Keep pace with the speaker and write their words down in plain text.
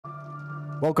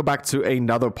Welcome back to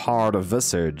another part of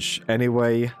Visage.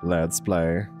 Anyway, let's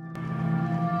play.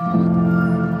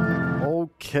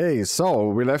 Okay, so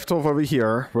we left off over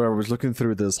here where I was looking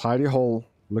through this hidey hole,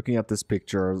 looking at these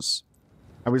pictures.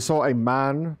 And we saw a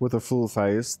man with a full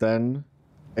face, then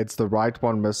it's the right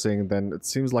one missing, then it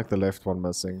seems like the left one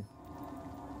missing.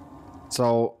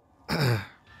 So,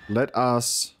 let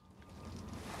us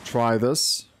try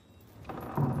this.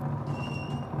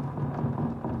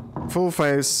 Full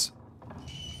face.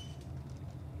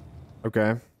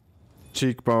 Okay.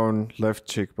 Cheekbone, left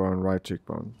cheekbone, right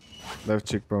cheekbone. Left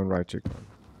cheekbone, right cheekbone.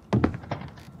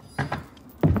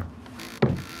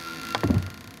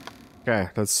 Okay,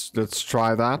 let's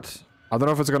try that. I don't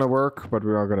know if it's gonna work, but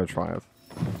we are gonna try it.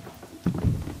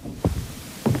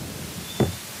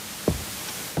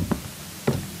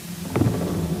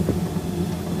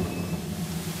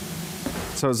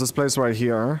 So is this place right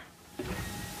here?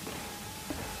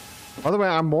 By the way,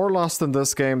 I'm more lost in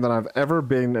this game than I've ever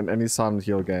been in any Silent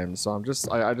Hill game, so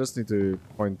I just need to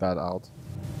point that out.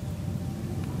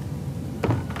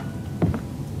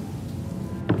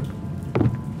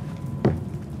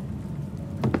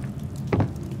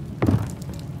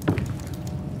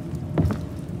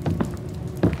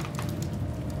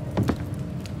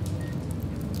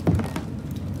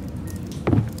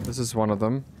 This is one of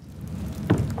them.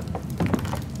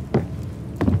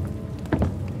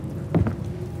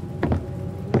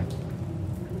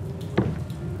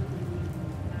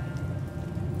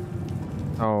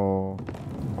 Oh,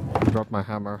 I dropped my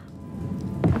hammer.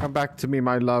 Come back to me,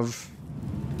 my love.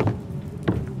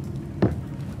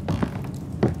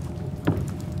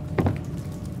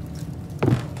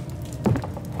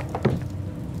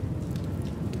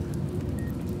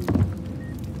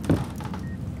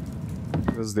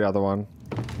 This is the other one.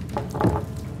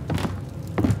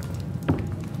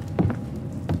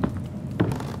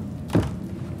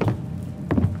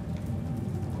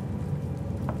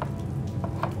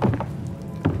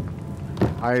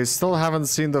 I still haven't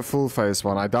seen the full face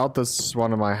one. I doubt this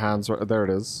one in my hands. There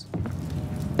it is.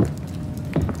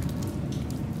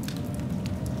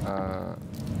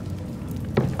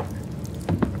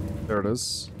 There it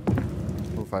is.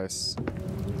 Full face.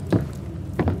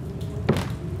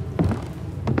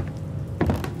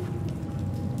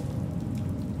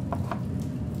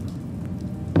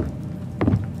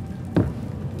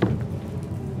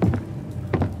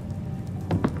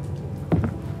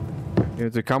 You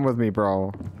need to come with me,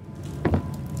 bro.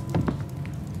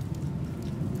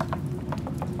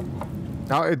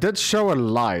 Now, it did show a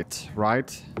light,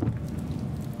 right?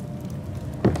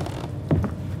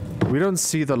 We don't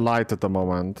see the light at the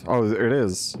moment. Oh, it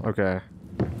is. Okay.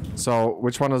 So,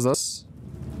 which one is this?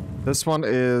 This one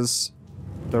is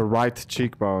the right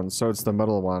cheekbone, so it's the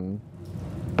middle one.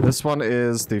 This one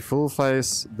is the full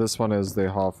face. This one is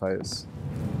the half face.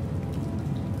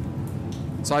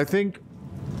 So, I think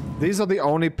these are the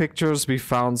only pictures we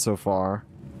found so far.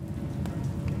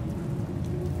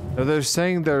 Now they're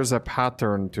saying there's a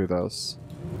pattern to this.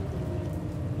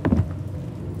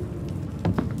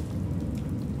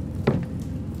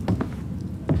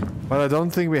 But I don't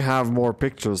think we have more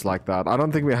pictures like that. I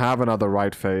don't think we have another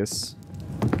right face.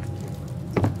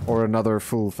 Or another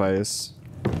full face.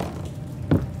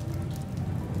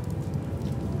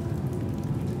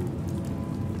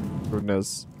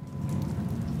 Goodness.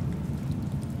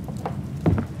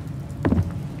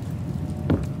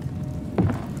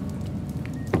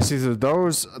 See, so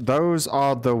those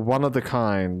are the one of the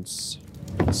kinds.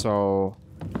 So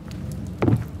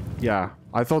yeah,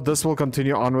 I thought this will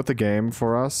continue on with the game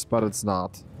for us, but it's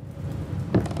not.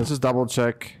 Let's just double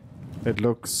check. It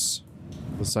looks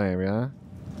the same, yeah?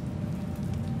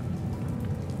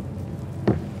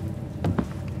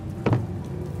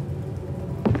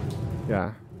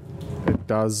 Yeah, it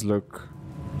does look.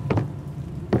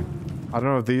 I don't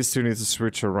know if these two need to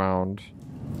switch around.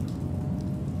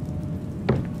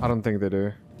 I don't think they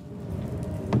do.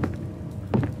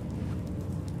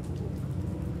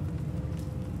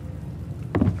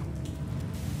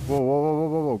 Whoa, whoa, whoa, whoa,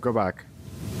 whoa, whoa, go back.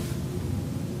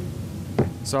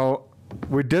 So,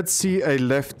 we did see a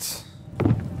left.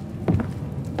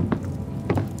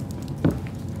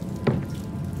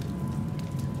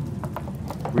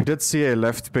 We did see a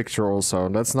left picture also.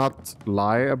 Let's not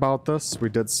lie about this. We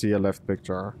did see a left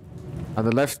picture. And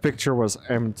the left picture was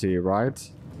empty,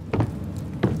 right?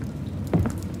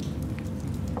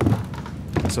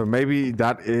 So maybe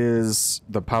that is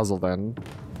the puzzle then.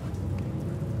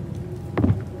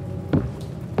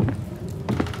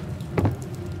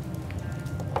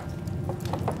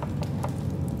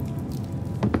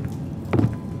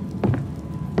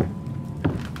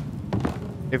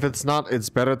 If it's not, it's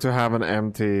better to have an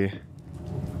empty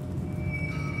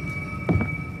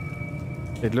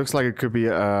It looks like it could be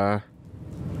a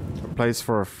place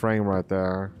for a frame right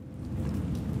there.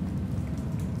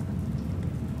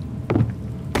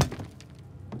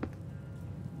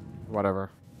 Whatever.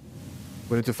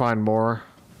 We need to find more.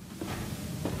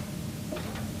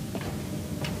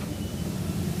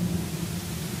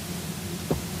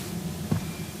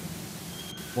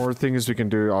 More things we can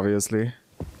do, obviously.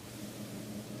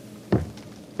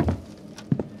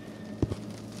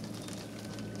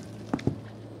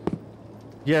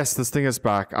 Yes, this thing is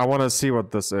back. I want to see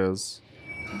what this is.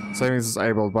 Savings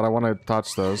disabled, but I want to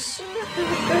touch this.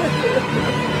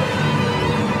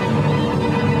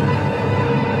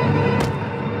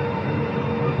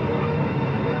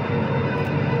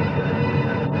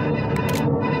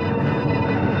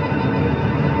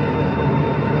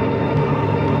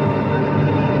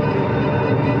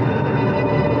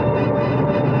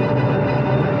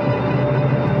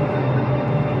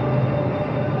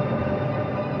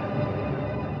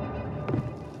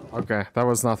 Okay, that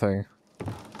was nothing.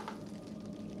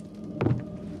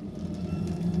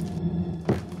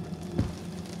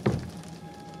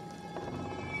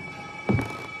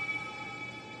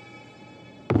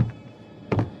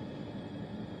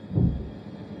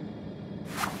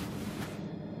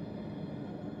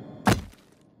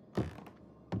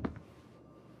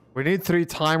 We need 3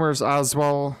 timers as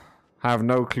well. Have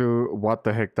no clue what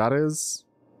the heck that is.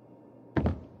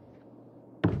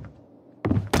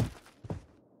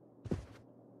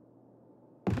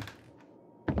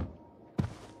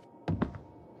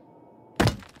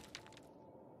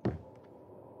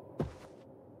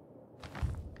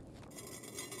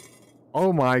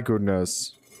 Oh my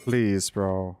goodness. Please,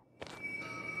 bro.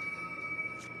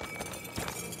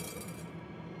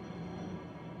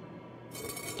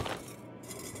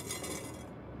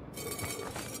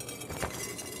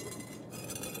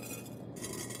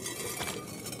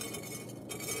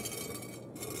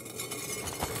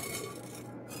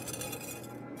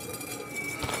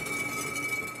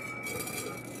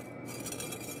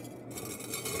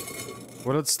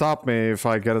 Will it stop me if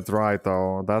I get it right,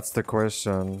 though? That's the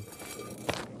question.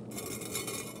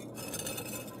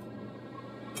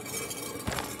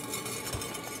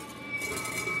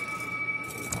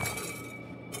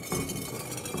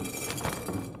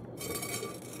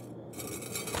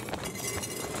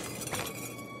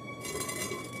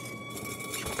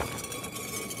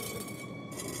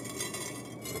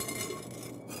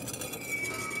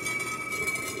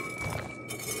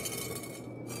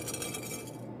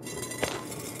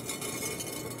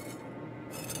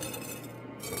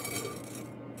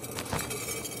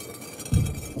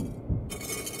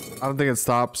 I don't think it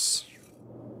stops.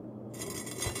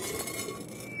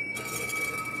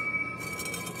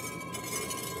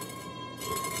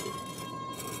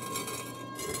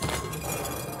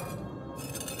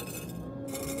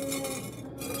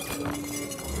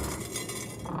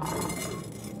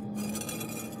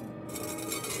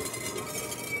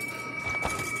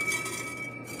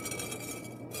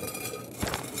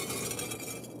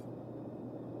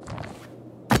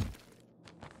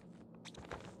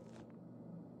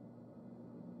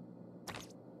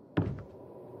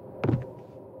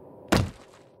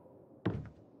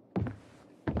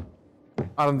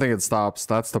 I don't think it stops.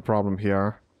 That's the problem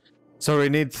here. So we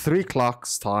need 3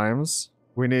 clocks times.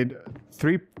 We need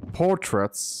 3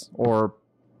 portraits or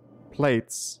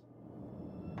plates.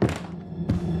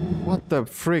 What the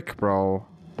frick, bro?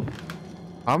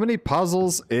 How many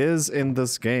puzzles is in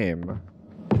this game?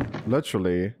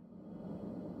 Literally.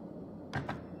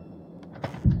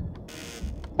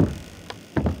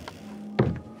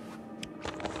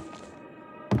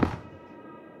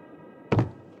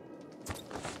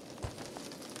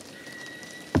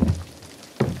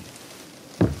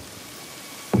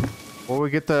 Will we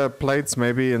get the plates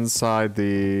maybe inside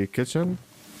the kitchen?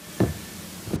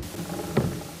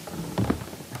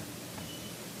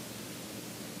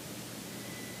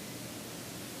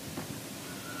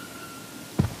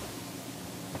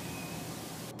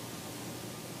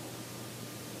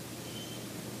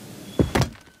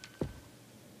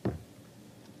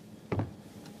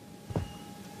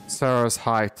 Sarah's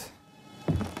height.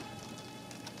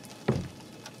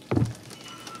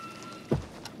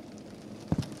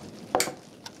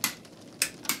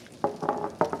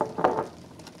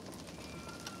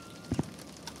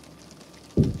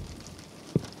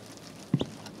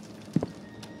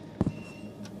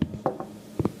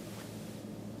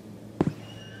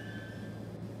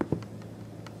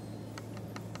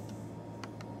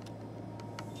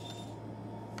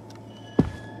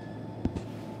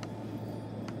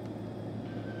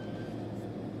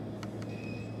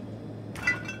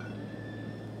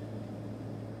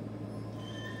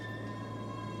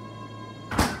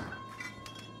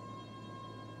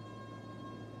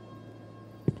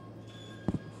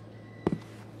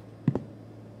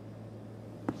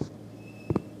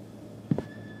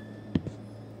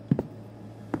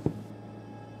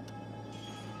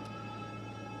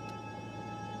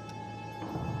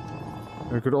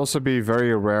 It could also be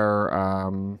very rare,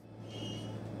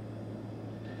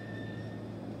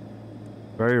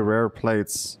 very rare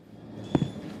plates.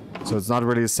 So it's not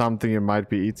really something you might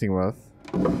be eating with.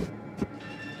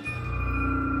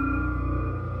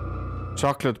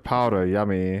 Chocolate powder,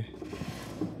 yummy.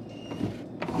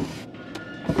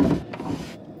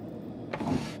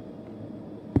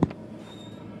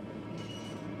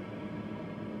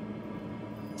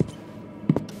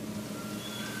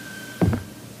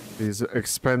 These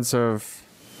expensive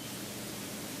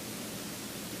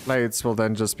plates will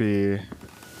then just be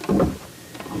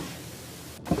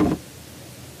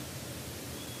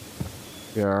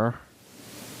here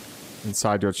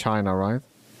inside your china, right?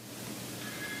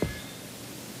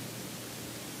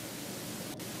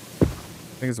 I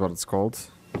think it's what it's called.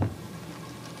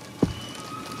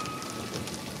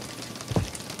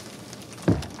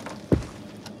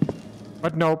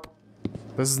 But nope,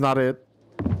 this is not it.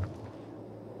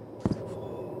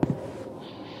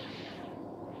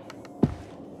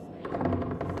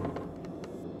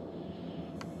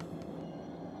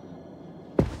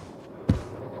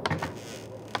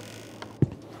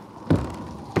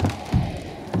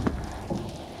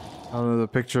 None of the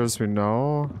pictures we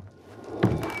know.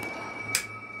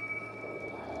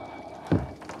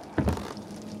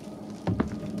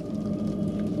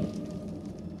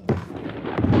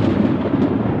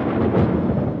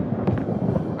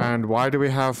 And why do we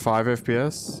have 5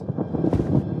 FPS?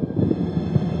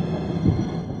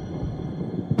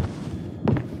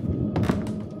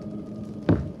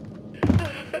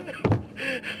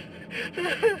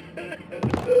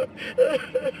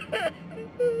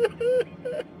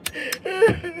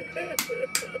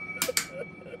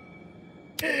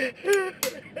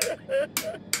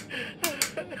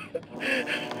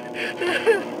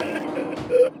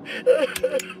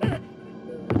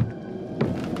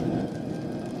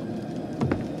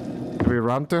 Do we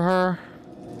run to her?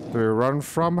 Do we run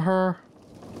from her?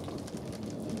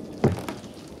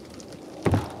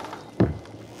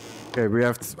 Okay, we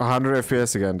have 100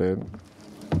 FPS again, dude.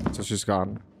 So she's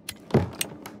gone.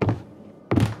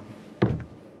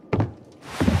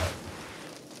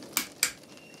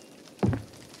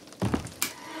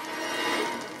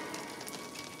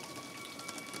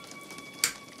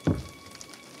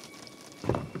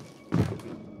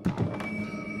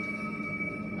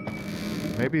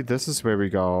 Maybe this is where we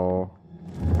go.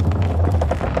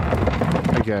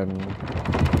 Again.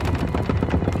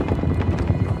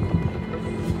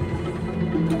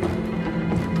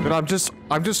 But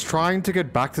I'm just trying to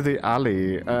get back to the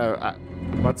alley.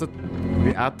 What's it?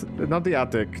 Not the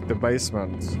attic, the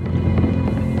basement.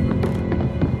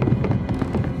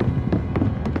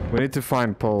 We need to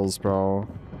find poles, bro.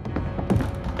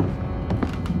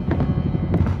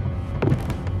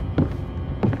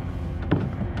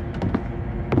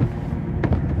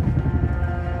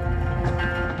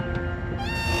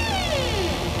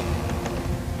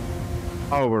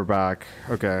 Oh, we're back.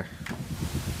 Okay.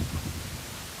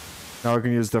 Now we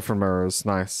can use different mirrors.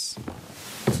 Nice.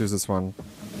 Let's use this one.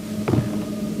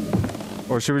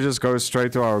 Or should we just go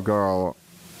straight to our girl?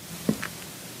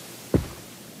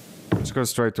 Just go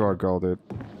straight to our girl, dude.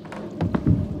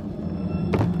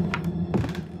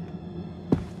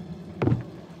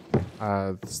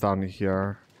 It's down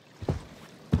here.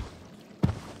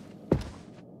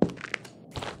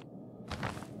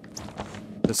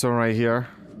 This one right here.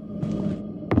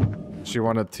 She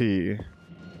wanted tea.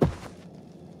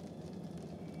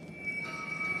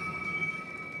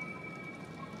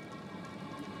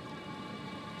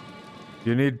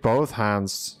 You need both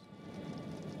hands.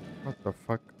 What the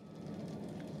fuck?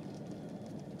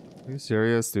 Are you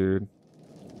serious, dude?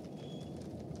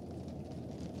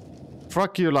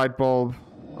 Fuck you, light bulb.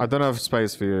 I don't have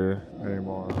space for you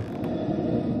anymore.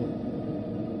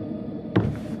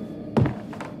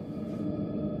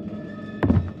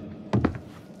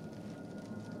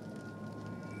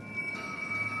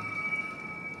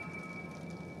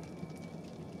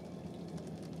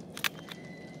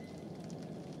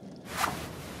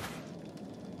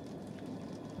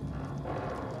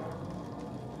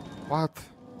 What?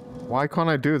 Why can't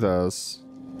I do this?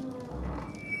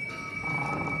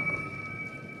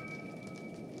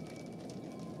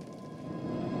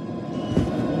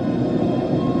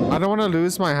 I don't want to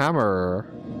lose my hammer.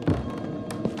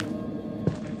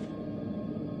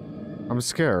 I'm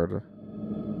scared.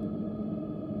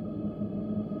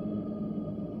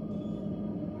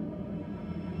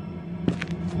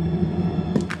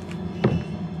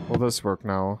 Will this work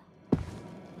now?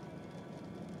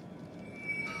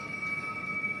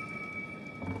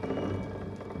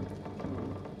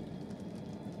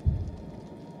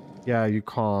 Yeah, you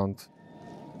can't.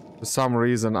 For some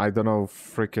reason, I don't know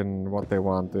freaking what they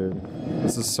want, dude.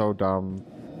 This is so dumb.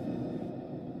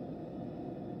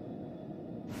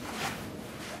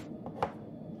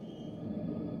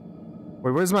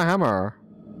 Wait, where's my hammer?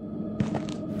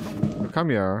 Oh, come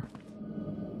here.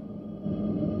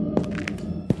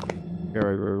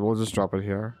 Here, wait, we'll just drop it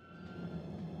here.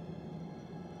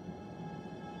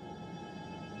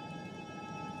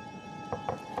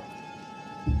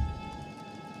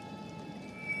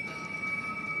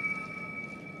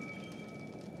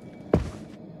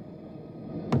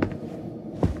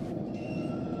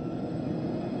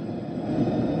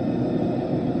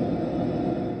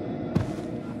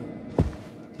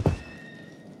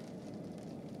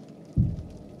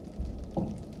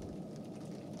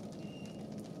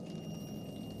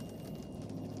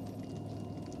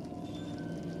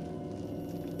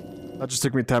 That just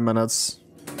took me 10 minutes.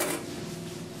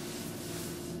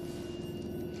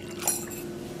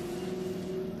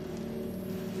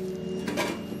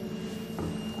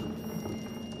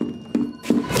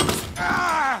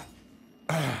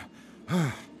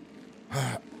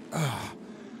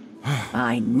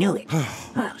 I knew it.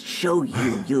 I'll show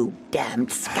you, you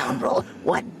damned scoundrel,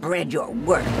 what bread you're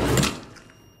worth.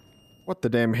 What the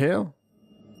damn hell?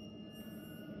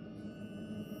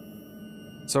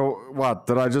 So, what?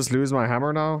 Did I just lose my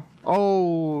hammer now?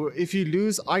 Oh, if you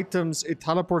lose items, it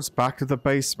teleports back to the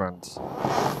basement.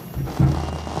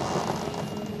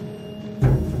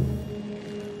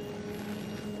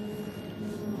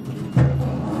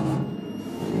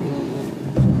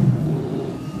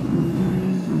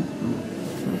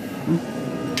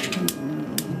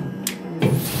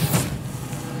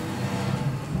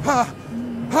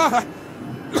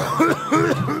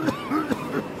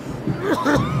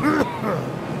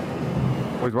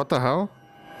 Wait, what the hell?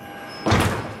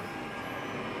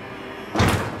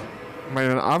 Am I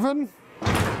in an oven?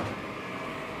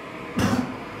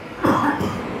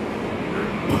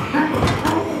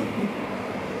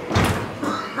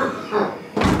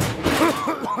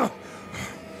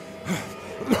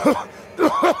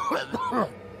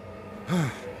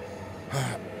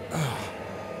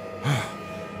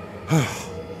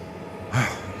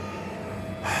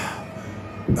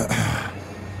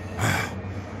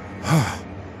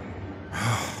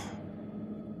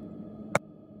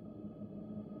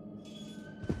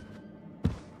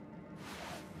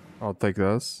 I'll take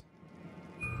this.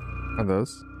 And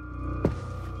this.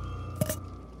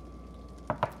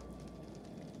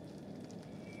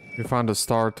 We found a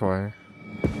star toy.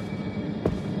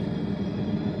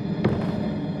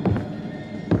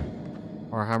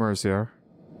 Our hammer's here.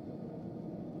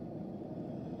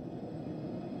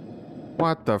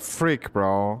 What the freak,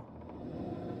 bro?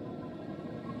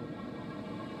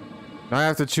 Now I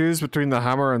have to choose between the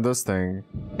hammer and this thing.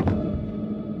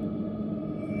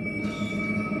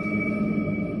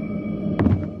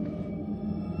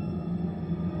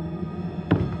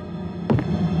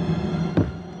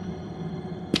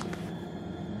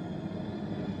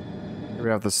 We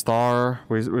have the star.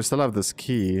 We still have this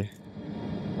key.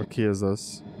 What key is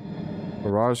this?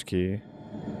 Garage key.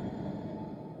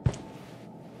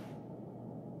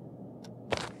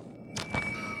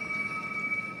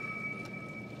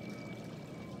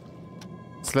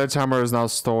 Sledgehammer is now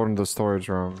stored in the storage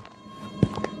room.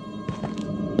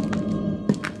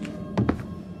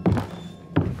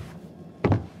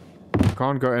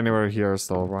 Can't go anywhere here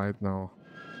still, right? No.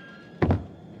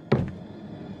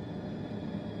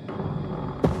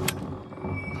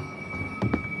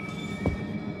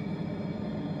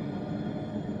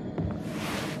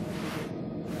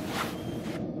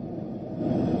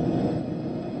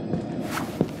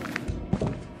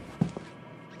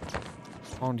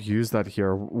 Can't use that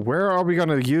here. Where are we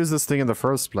gonna use this thing in the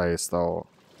first place, though?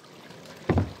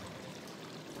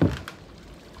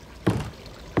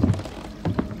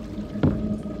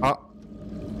 Ah.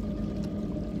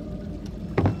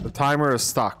 The timer is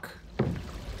stuck.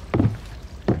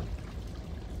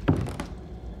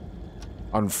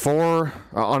 On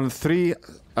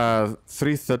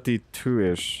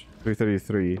 332-ish.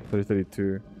 333,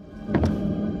 332.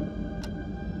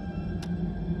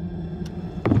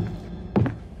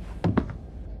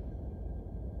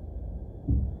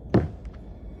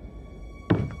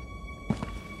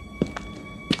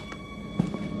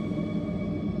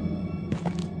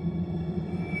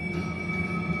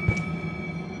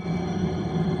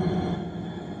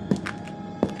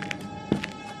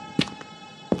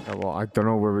 I don't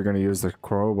know where we're gonna use the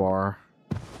crowbar.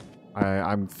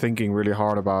 I'm thinking really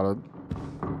hard about it.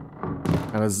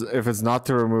 And if it's not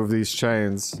to remove these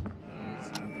chains.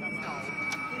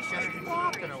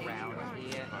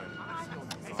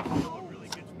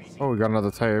 Oh, we got another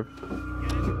tape.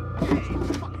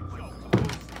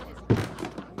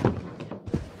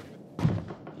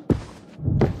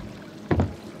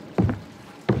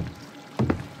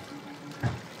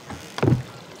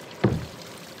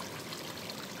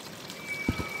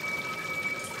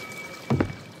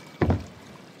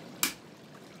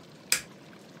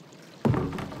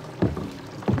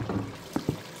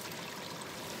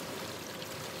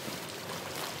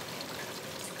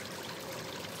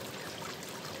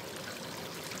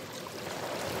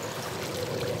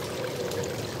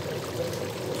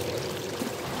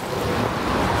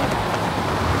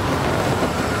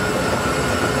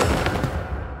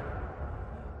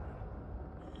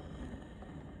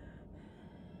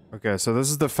 Okay, so this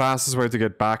is the fastest way to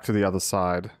get back to the other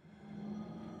side.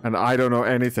 And I don't know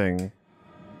anything.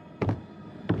 I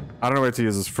don't know where to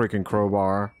use this freaking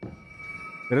crowbar.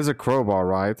 It is a crowbar,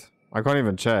 right? I can't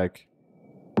even check.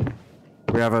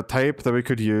 We have a tape that we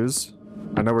could use.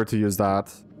 I know where to use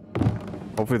that.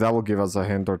 Hopefully that will give us a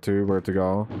hint or two where to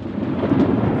go.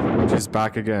 She's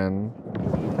back again.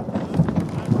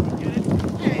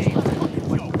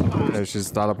 Okay,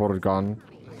 she's teleported gone.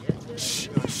 Shh,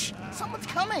 shh, someone's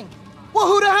coming. Well,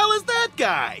 who the hell is that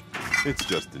guy? It's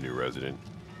just the new resident.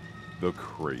 The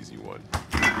crazy one.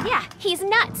 Yeah, he's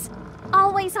nuts.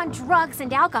 Always on drugs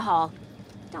and alcohol.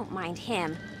 Don't mind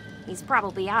him. He's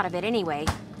probably out of it anyway.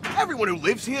 Everyone who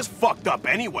lives here is fucked up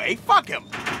anyway. Fuck him.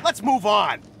 Let's move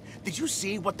on. Did you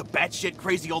see what the batshit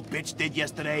crazy old bitch did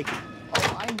yesterday?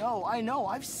 Oh, I know.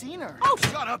 I've seen her. Oh,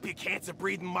 shut up, you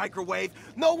cancer-breathing microwave.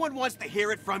 No one wants to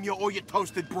hear it from you or your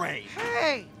toasted brain.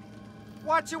 Hey!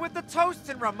 Watch it with the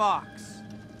toasting remarks.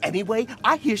 Anyway,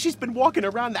 I hear she's been walking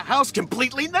around the house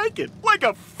completely naked, like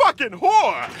a fucking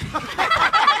whore.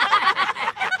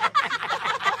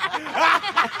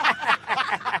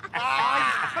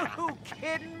 Are you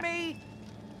kidding me?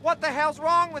 What the hell's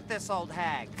wrong with this old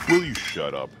hag? Will you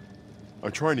shut up?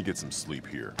 I'm trying to get some sleep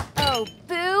here. Oh,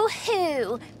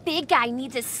 boo-hoo. Big guy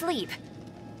needs his sleep.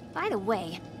 By the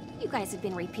way, you guys have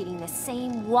been repeating the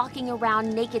same walking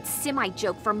around naked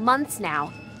semi-joke for months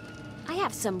now. I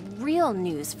have some real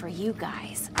news for you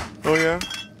guys. Oh yeah?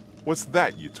 What's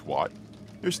that, you twat?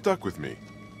 You're stuck with me.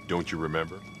 Don't you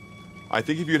remember? I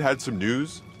think if you'd had some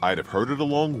news, I'd have heard it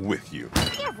along with you.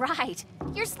 Yeah, right.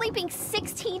 You're sleeping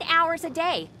 16 hours a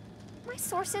day. My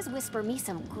sources whisper me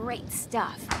some great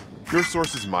stuff. Your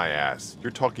source is my ass.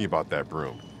 You're talking about that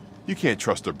broom. You can't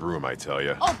trust a broom, I tell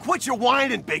you. Oh, quit your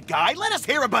whining, big guy. Let us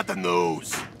hear about the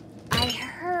news. I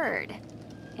heard.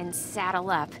 And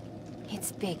saddle up.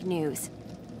 It's big news.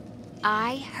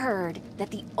 I heard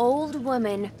that the old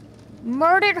woman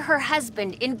murdered her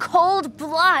husband in cold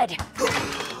blood.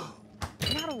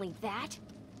 Not only that,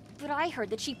 but I heard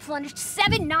that she plunged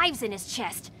 7 knives in his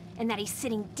chest and that he's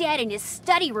sitting dead in his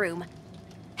study room.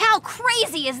 How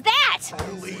crazy is that?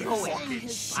 Holy fucking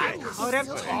shit. Could have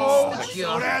told you.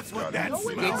 So that's what that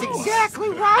smells. It's exactly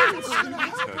right.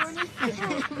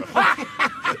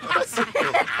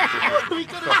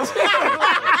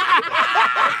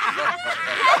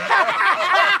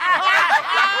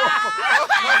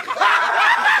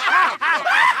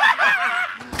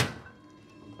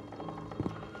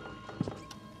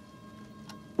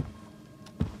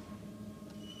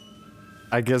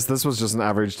 I guess this was just an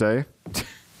average day.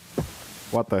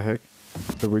 What the heck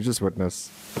did we just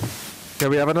witness? Okay,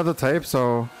 we have another tape,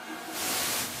 so...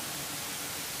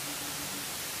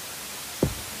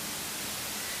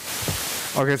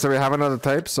 Okay, so we have another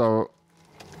tape, so...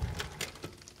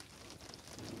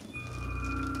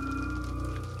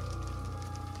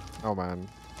 Oh man.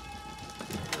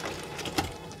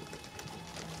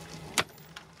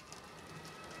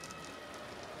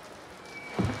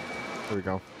 Here we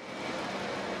go.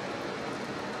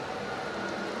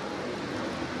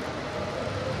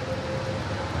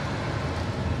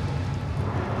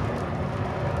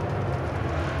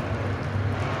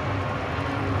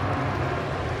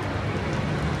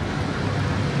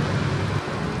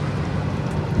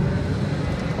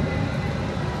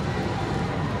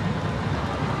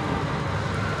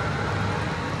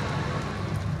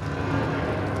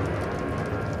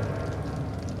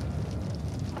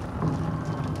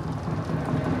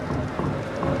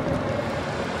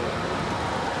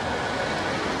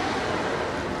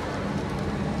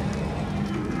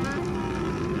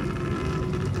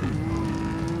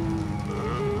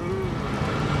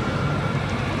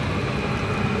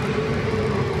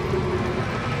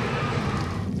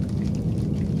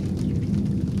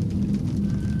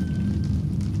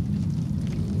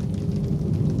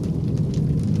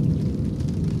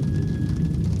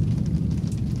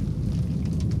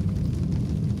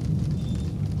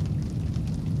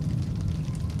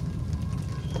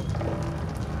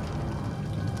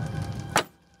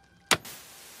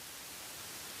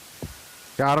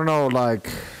 Yeah, I don't know, like...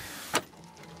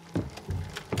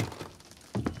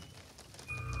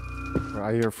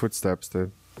 I hear footsteps,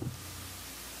 dude.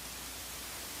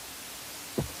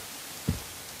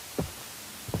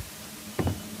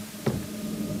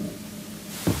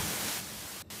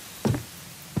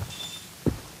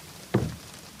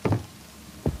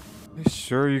 You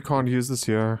sure you can't use this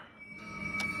here?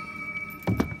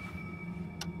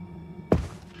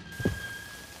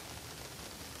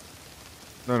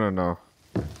 No, no, no.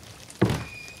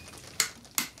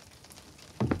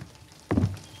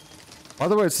 By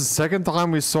the way, it's the second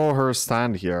time we saw her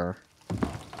stand here.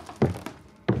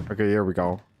 Okay, here we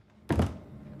go.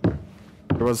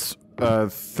 It was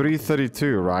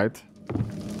 3:32, right?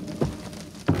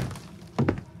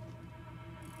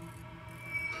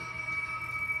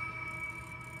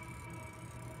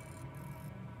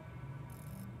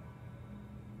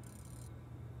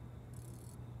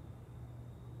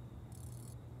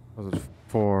 Was it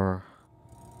 4?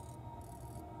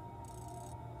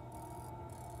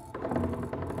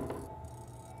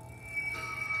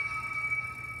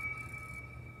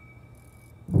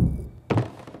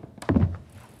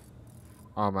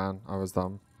 Oh man, I was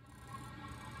dumb.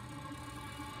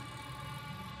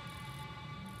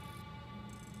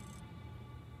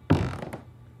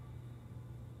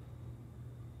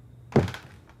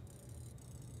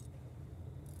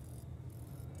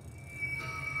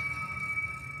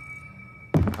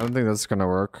 I don't think that's gonna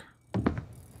work.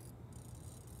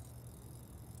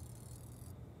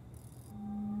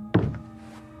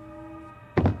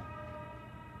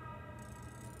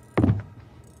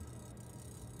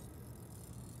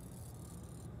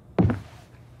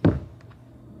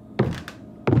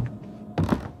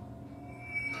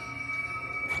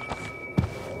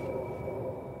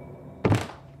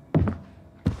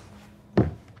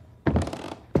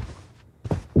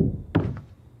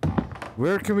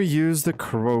 Where can we use the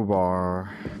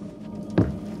crowbar?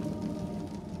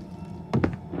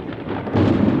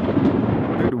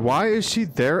 Dude, why is she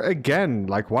there again?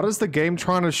 Like, what is the game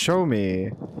trying to show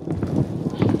me?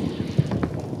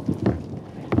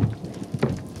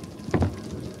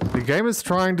 The game is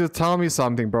trying to tell me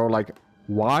something, bro. Like,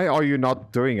 why are you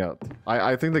not doing it?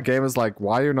 I think the game is like,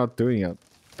 why are you not doing it?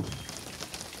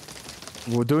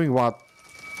 We're doing what?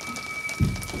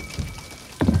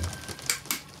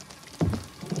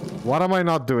 What am I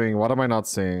not doing? What am I not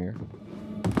seeing?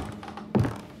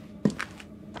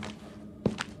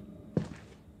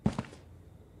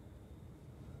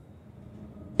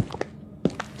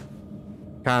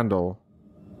 Candle.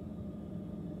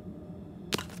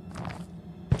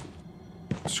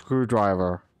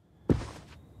 Screwdriver.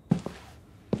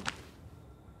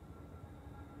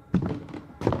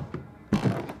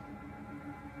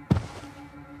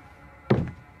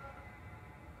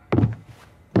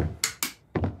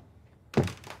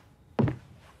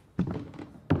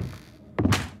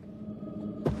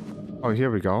 Oh,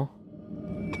 here we go.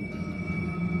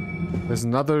 There's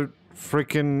another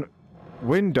freaking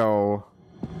window.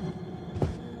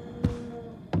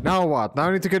 Now what? Now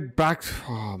I need to get back.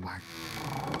 Oh my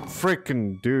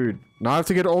freaking dude. Now I have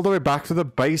to get all the way back to the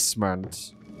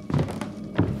basement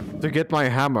to get my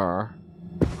hammer.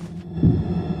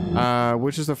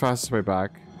 Which is the fastest way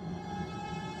back?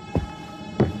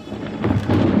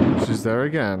 She's there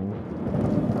again.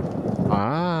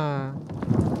 Ah.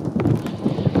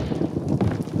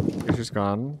 She's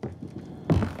gone.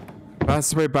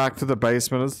 Fastest way back to the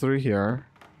basement is through here.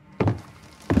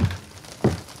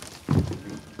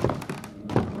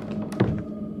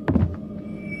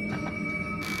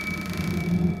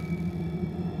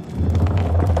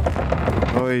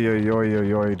 Oi, oi, oi,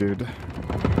 oi, oi, dude.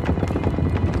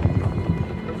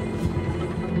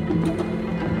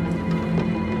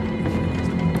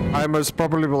 I most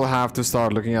probably will have to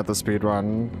start looking at the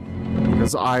speedrun.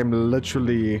 Because I'm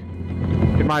literally...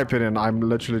 In my opinion, I'm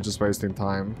literally just wasting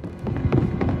time.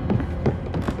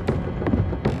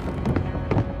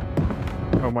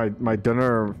 Oh, my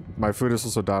dinner... My food is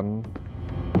also done.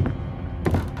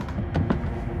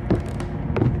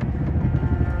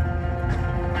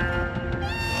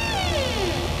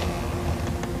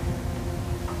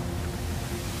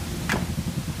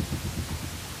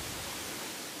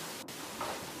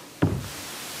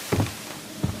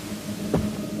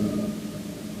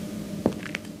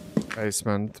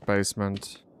 Basement,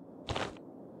 basement.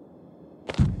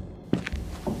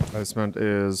 Basement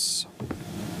is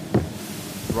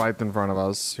right in front of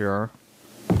us here.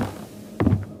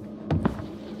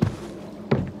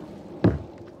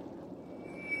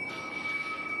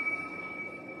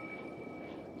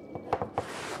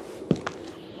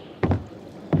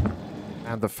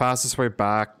 And the fastest way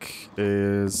back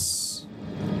is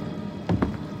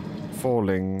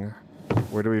falling.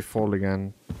 Where do we fall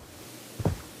again?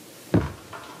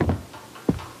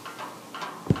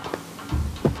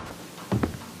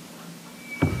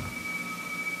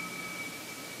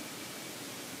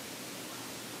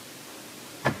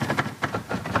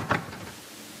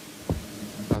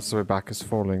 That's the way back is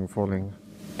falling.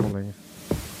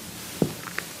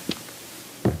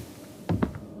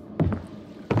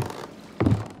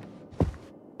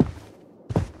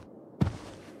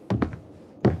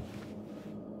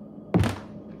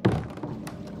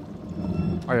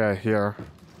 Oh yeah, here.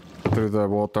 Through the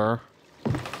water.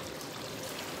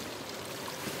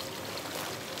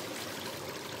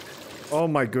 Oh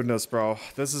my goodness, bro.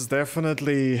 This is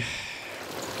definitely...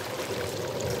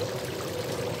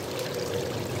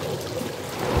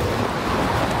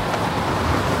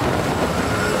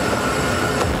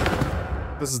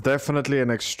 This is definitely an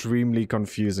extremely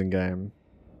confusing game.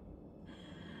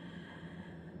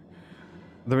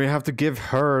 Then we have to give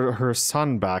her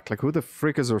son back. Like, who the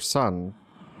frick is her son?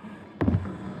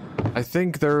 I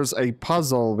think there's a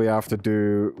puzzle we have to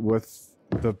do with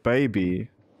the baby.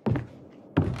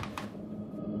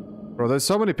 Bro, there's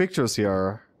so many pictures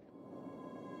here.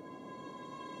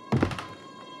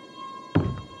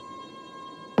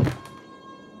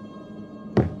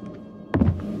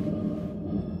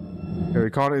 Okay, we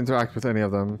can't interact with any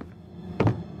of them.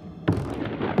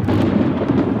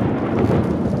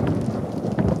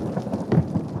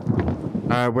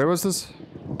 Where was this?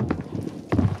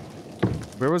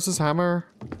 Where was this hammer?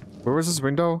 Where was this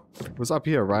window? It was up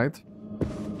here, right?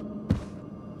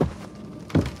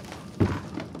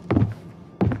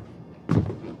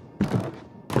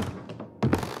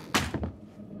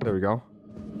 There we go.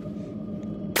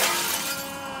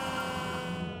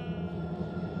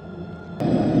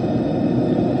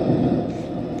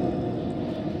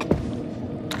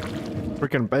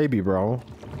 Freaking baby, bro.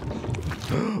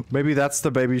 Maybe that's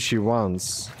the baby she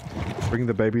wants. Bring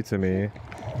the baby to me.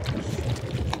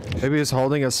 Maybe he's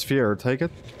holding a sphere. Take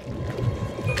it.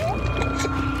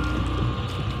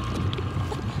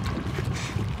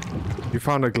 You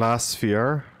found a glass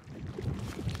sphere.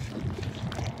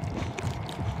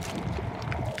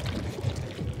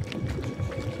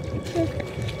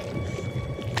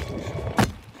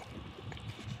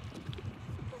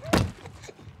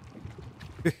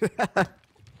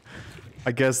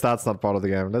 I guess that's not part of the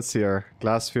game. Let's see here.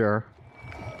 Glass sphere.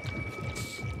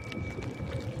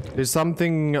 There's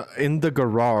something in the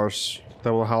garage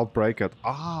that will help break it.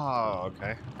 Ah,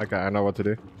 okay. Okay, I know what to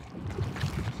do.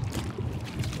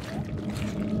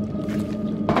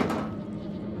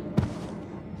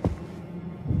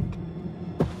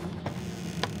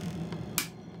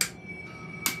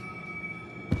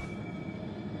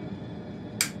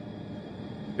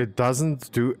 It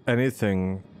doesn't do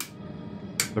anything.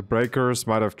 The breakers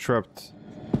might have tripped.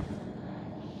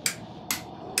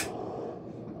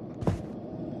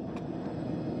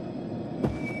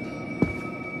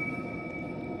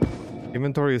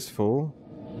 Inventory is full.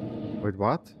 Wait,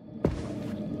 what?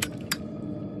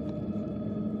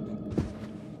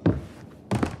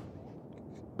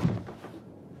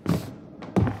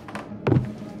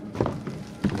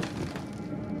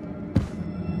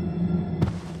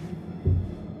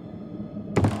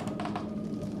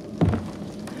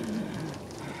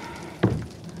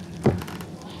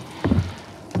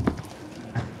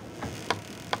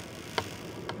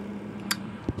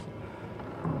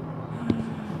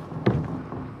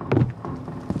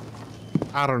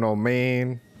 I don't know,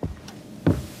 man.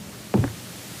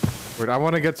 Wait, I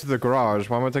want to get to the garage.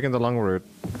 Why am I taking the long route?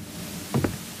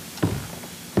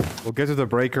 We'll get to the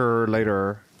breaker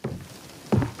later.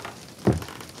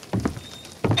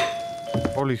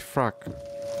 Holy fuck.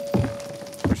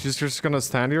 She's just gonna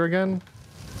stand here again?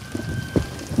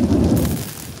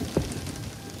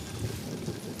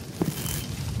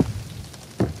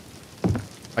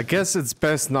 I guess it's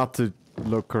best not to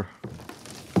look her.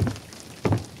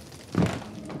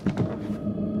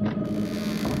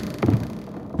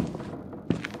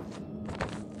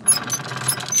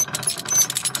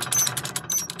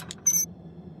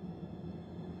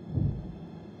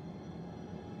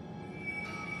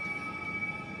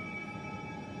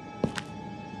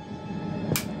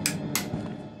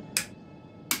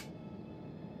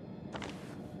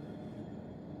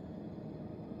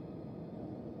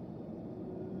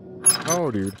 Oh,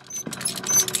 dude.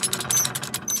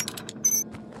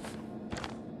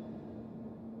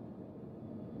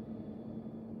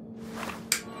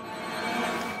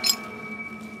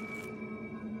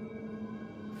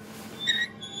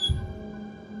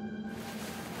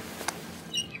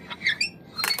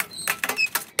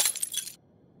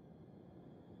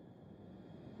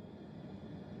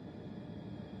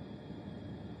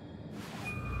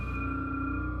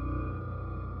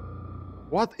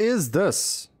 What is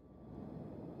this?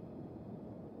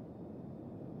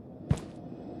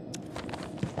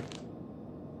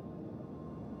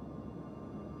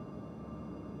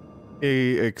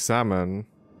 Examine.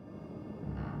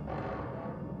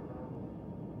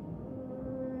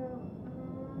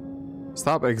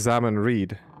 Stop, examine,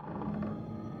 read.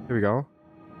 Here we go.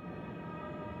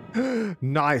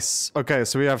 Nice. Okay,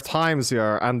 so we have times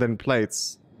here and then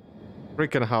plates.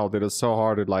 Freaking hell, dude, it's so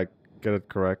hard to like get it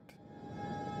correct.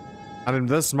 And then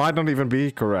this might not even be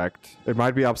correct. It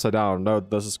might be upside down. No,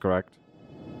 this is correct.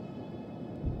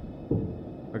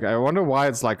 Okay, I wonder why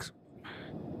it's like...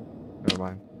 Never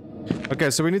mind.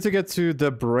 Okay, so we need to get to the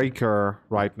breaker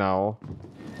right now.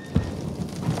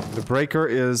 The breaker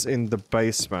is in the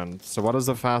basement. So what is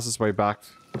the fastest way back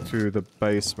to the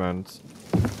basement?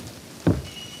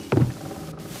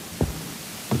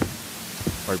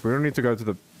 Wait, we don't need to go to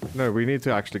the... No, we need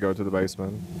to actually go to the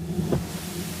basement.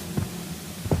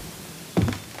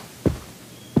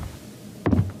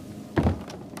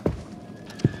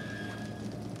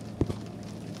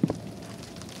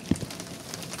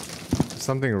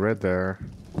 Something red there.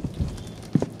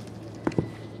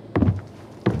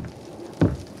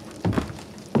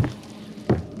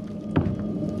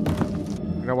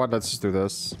 You know what? Let's just do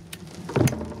this.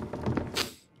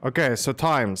 Okay, so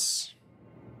times.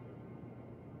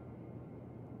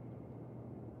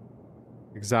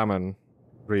 Examine.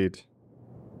 Read.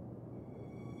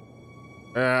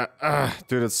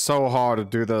 Dude, it's so hard to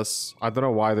do this. I don't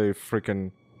know why they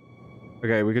freaking...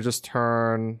 Okay, we could just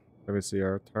turn... Let me see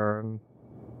here. Turn.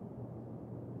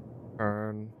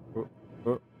 Turn.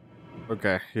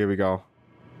 Okay, here we go.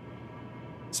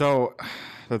 So,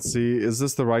 let's see. Is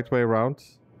this the right way around?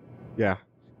 Yeah.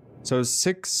 So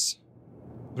 6,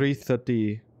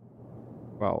 3:30,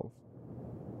 12.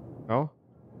 No?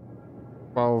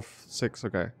 12, 6,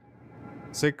 okay.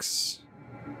 6,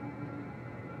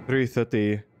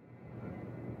 3:30,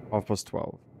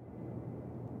 12.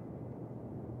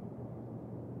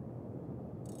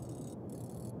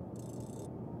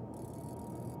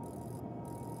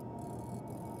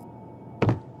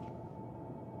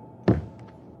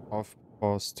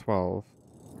 Past 12.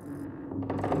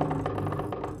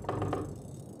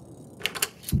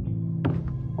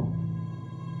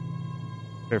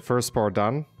 Okay, first part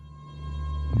done.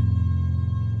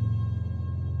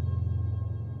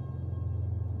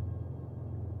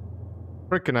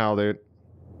 Freaking hell, dude.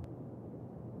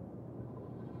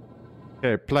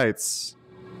 Okay, plates.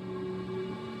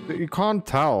 You can't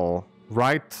tell.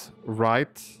 Right.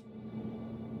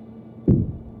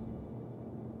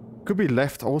 Could be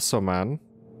left also, man.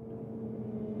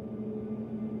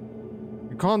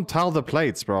 You can't tell the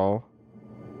plates, bro.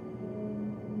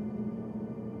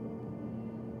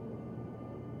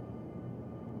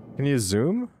 Can you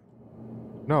zoom?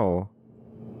 No.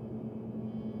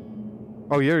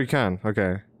 Oh, yeah, you can.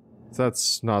 Okay.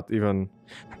 That's not even...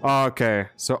 Oh, okay.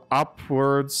 So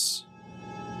upwards...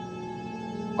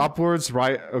 Upwards,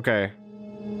 right... Okay.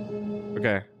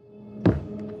 Okay.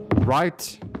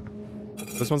 Right...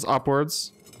 This one's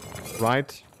upwards,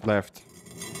 right, left.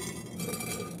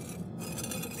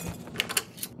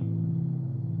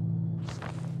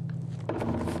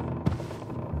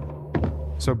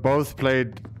 So both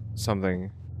played something.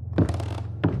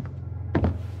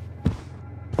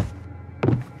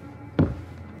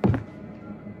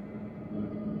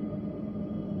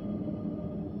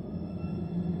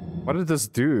 What did this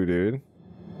do, dude?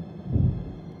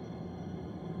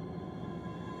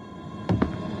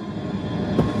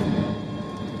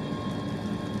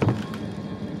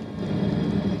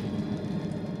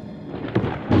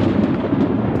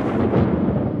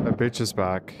 Bitch is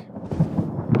back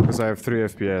because I have 3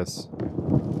 FPS.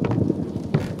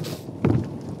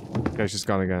 Okay, she's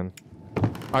gone again.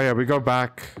 Oh yeah, we go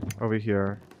back over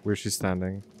here where she's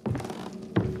standing.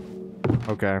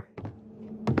 Okay.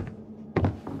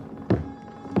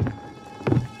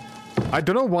 I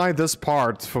don't know why this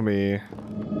part for me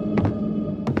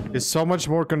is so much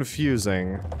more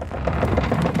confusing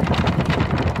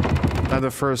than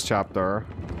the first chapter.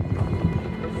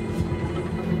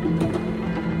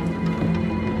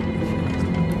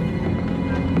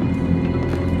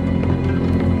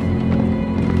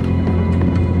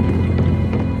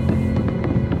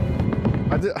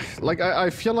 I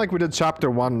feel like we did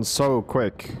chapter 1 so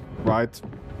quick, right?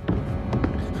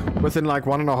 Within like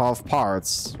 1.5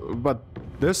 parts. But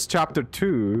this chapter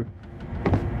 2...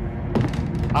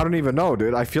 I don't even know,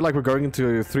 dude. I feel like we're going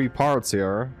into 3 parts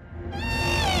here.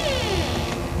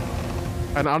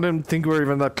 And I didn't think we were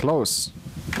even that close.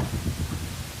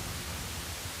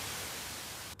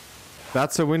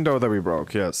 That's a window that we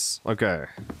broke, yes. Okay.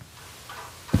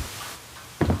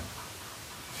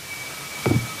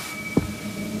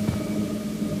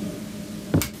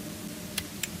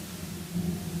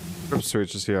 Trip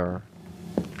switch is here.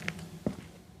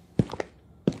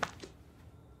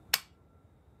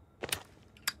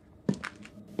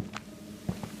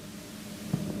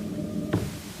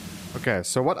 Okay,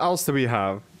 so what else do we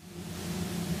have?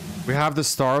 We have the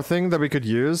star thing that we could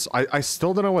use. I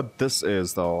still don't know what this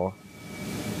is, though.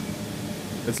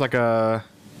 It's like a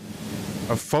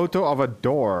photo of a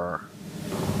door.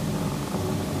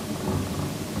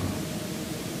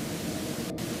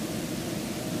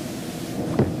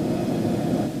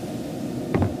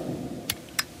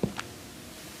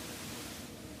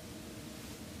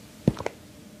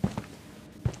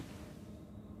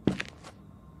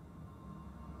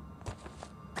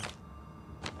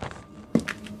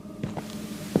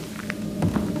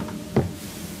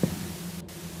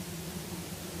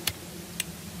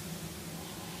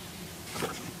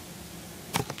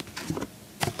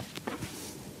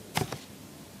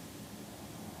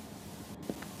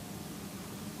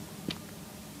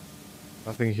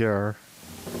 Nothing here.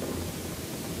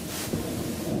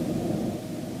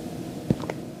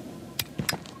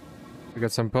 We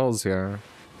got some pills here.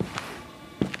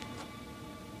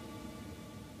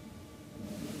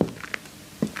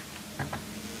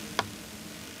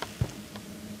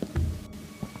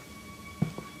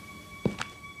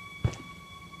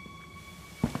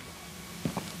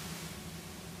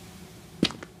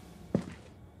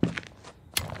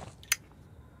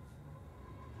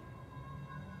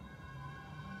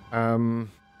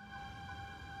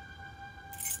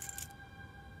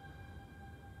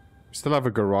 We still have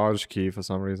a garage key for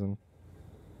some reason.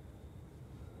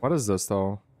 What is this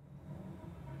though?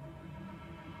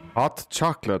 Hot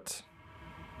chocolate.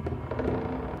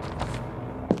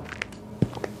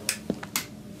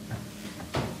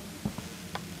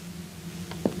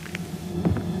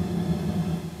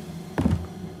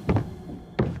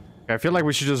 I feel like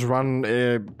we should just run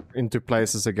into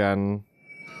places again.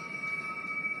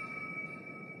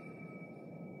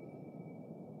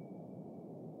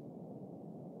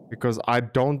 Because I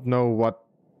don't know what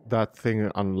that thing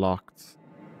unlocked.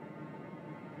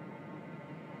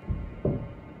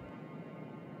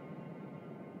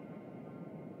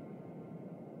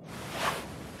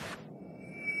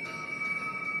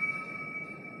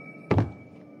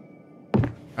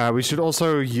 We should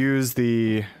also use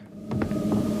the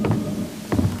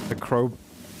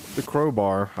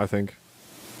crowbar, I think.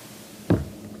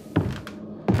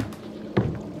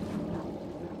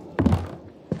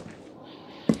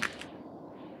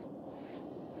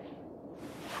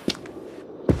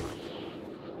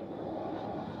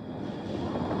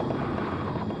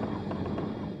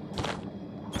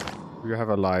 You have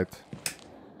a light.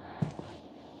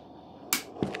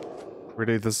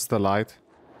 Really, this is the light?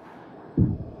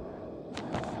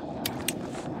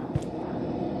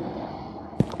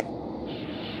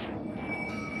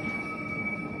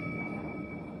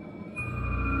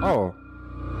 Oh.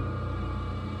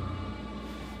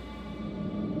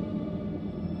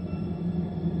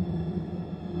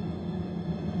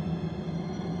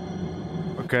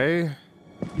 Okay.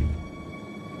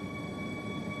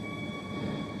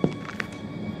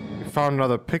 Found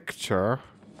another picture.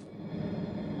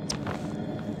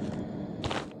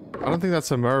 I don't think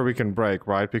that's a mirror we can break,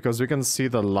 right? Because we can see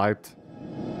the light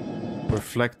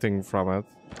reflecting from it.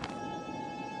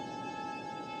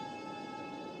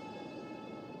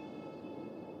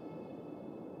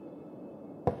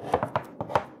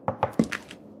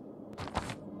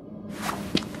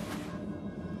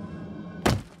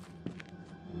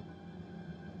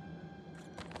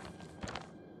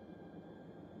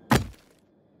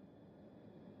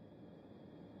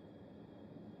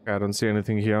 I don't see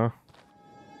anything here.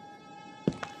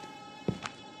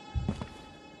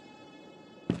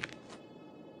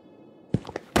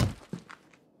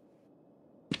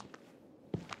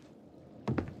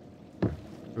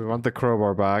 We want the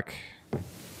crowbar back.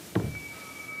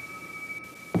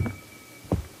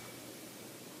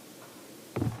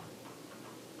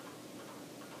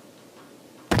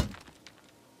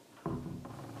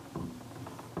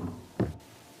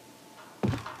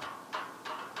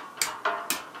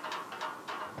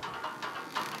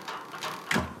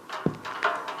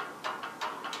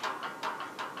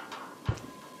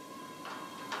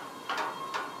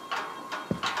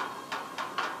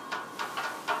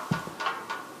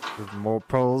 More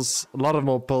pills. A lot of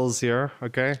more pills here.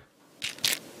 Okay.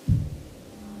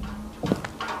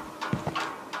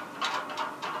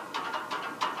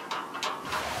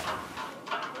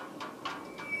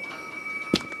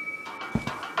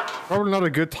 Probably not a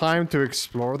good time to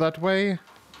explore that way.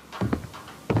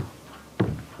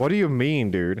 What do you mean,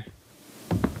 dude?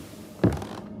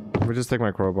 Let me just take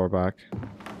my crowbar back.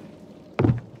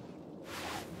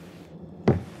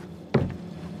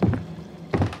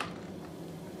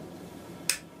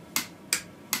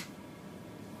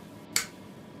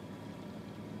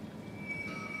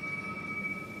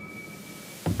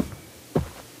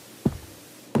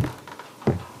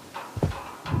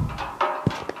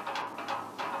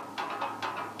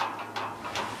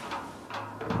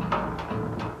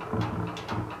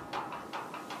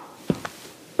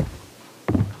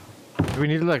 Do we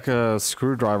need like a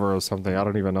screwdriver or something? I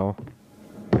don't even know.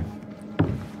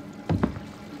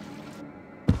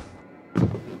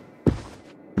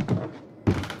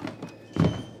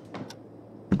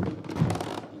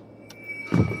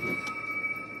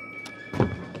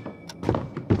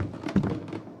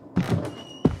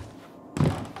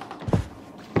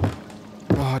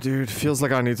 Oh, dude, feels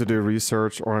like I need to do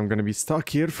research or I'm gonna be stuck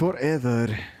here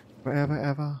forever. Forever,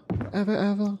 ever. Forever,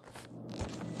 ever.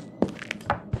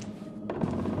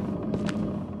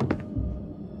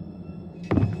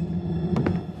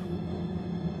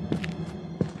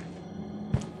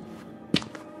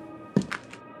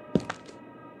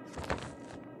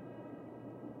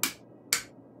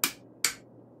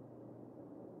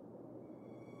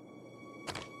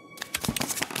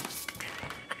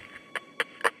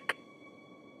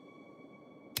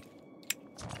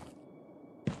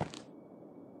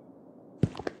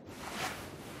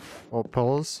 More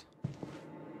pills.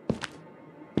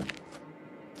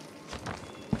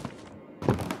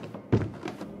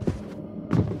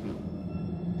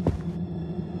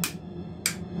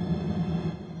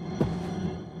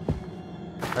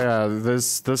 Yeah,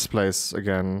 this place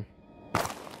again.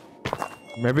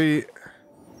 Maybe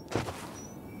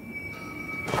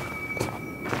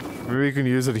we can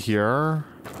use it here.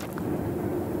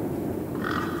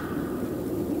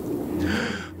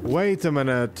 Wait a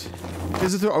minute.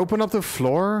 Is it to open up the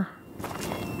floor?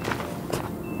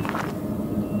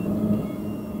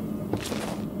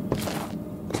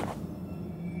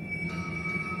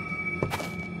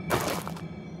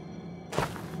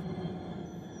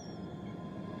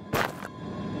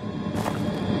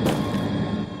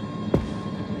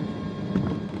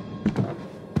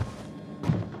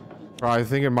 I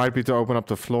think it might be to open up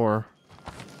the floor.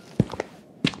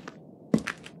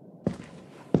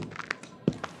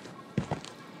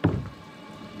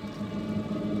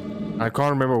 I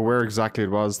can't remember where exactly it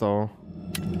was, though.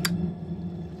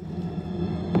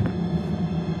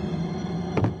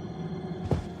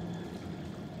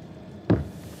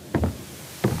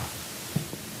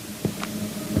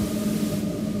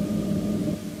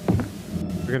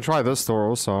 We can try this door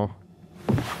also.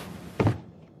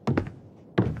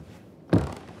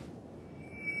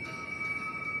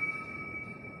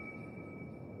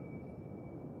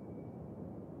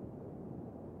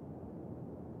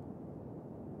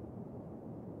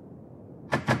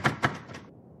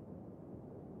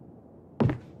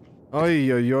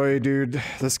 Oy, oy, oy, dude.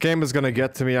 This game is gonna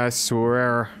get to me, I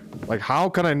swear. Like, how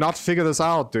can I not figure this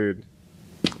out, dude?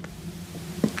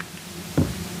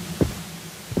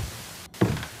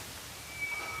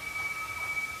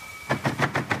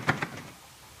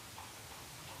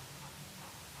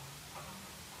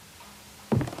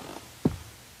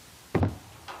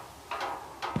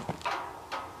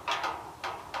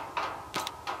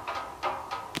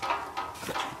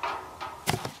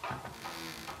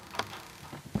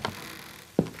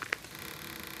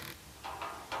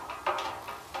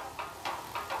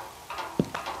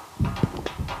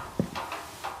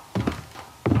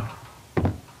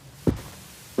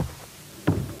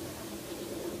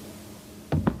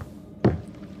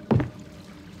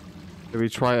 We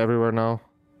try everywhere now.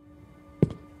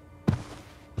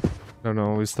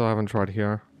 No, we still haven't tried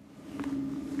here.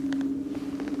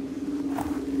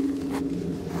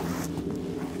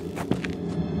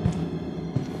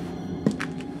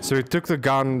 So we took the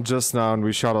gun just now and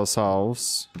we shot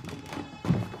ourselves.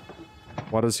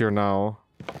 What is here now?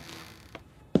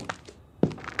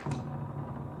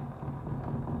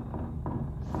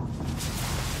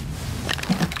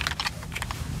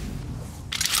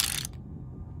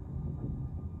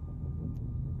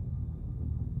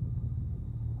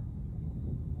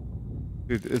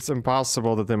 Dude, it's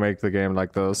impossible that they make the game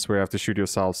like this, where you have to shoot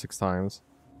yourself 6 times.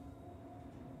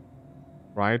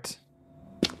 Right?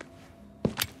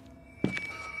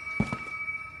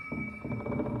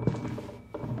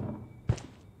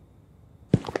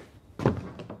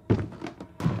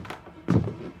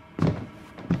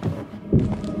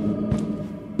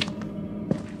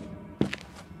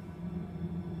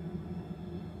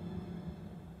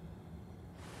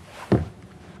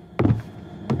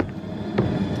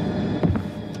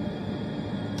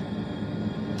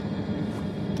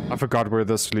 I forgot where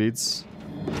this leads.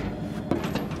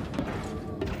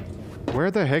 Where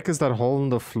the heck is that hole in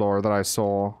the floor that I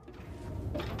saw?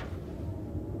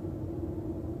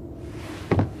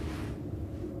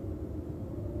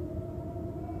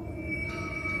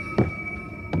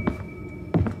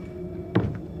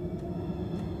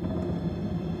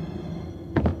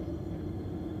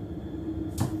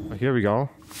 Oh, here we go.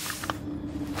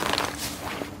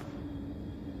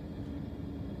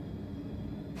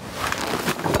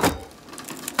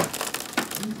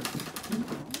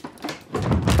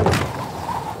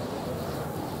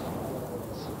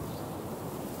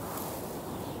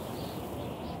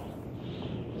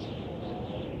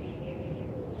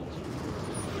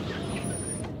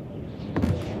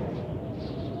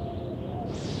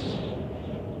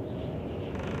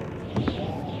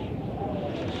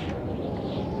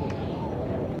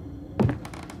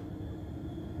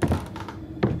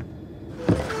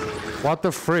 What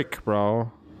the frick,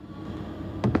 bro?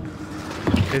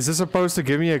 Is this supposed to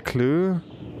give me a clue?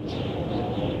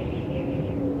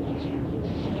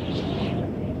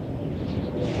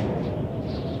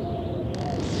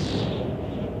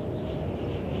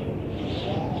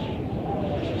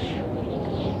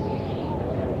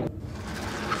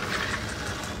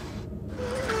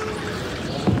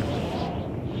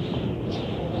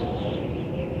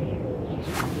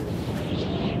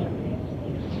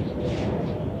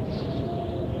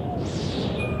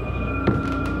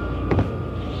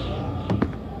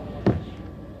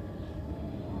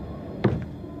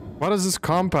 What is this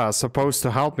compass supposed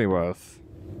to help me with?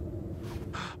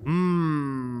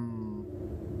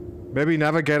 Maybe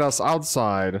navigate us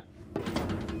outside.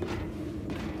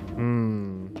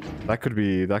 That could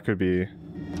be.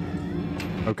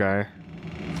 Okay.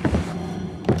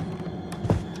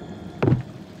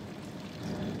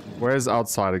 Where's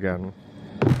outside again?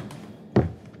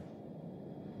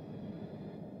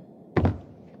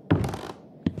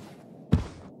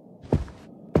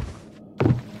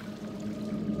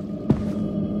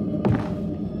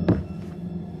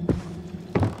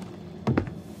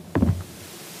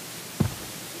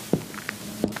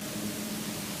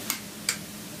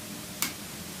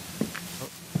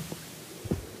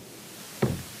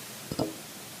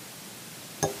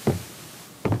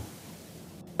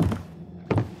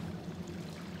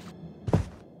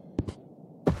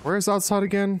 Where's outside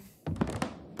again?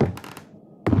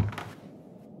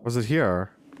 Was it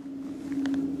here?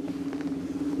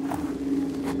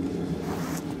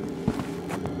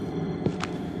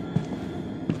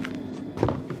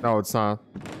 No, it's not.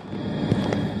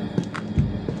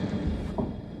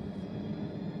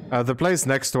 The place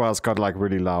next to us got like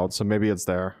really loud, so maybe it's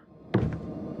there.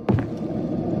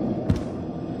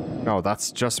 No,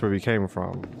 that's just where we came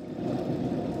from.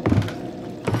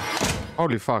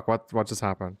 Holy fuck, what just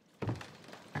happened?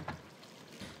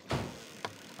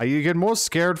 You get more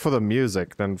scared for the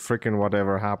music than freaking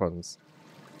whatever happens.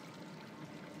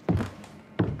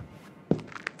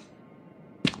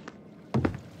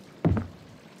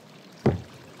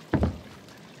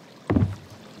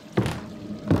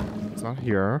 It's not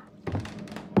here.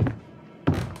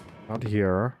 Not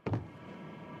here.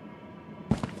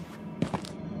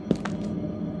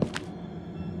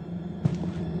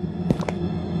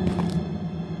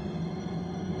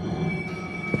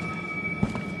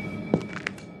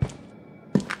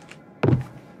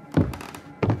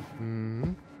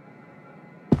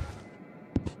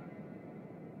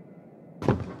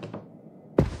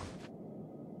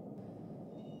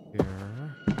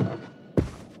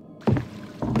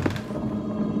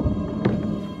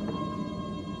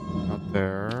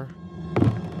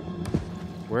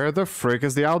 Where the frick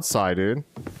is the outside, dude?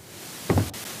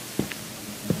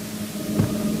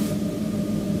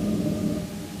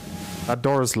 That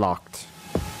door is locked.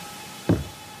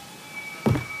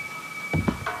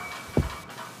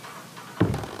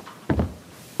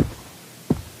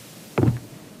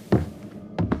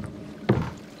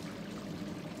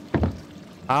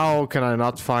 How can I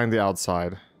not find the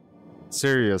outside?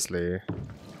 Seriously.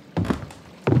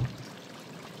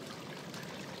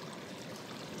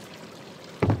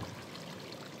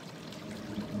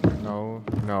 No,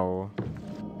 no.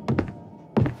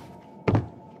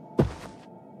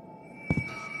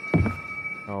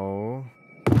 No.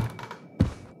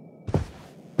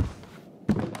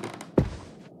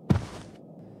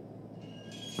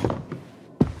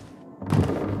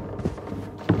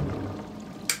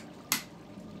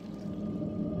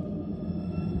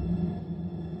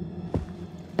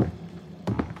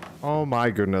 Oh my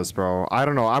goodness, bro. I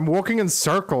don't know. I'm walking in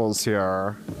circles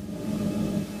here.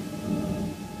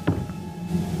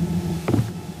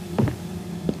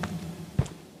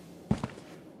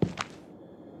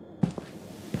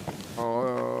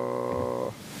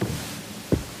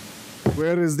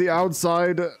 Where is the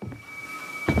outside?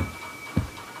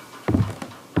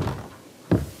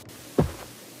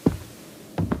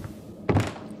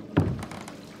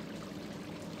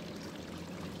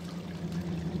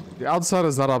 The outside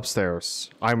is not upstairs.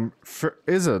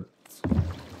 Is it?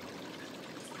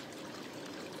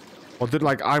 Or did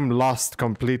like I'm lost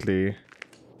completely?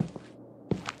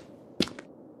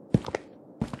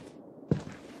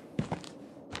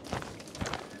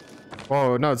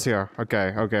 Oh, no, it's here.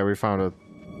 Okay, okay, we found it.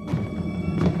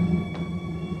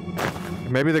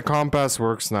 Maybe the compass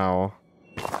works now.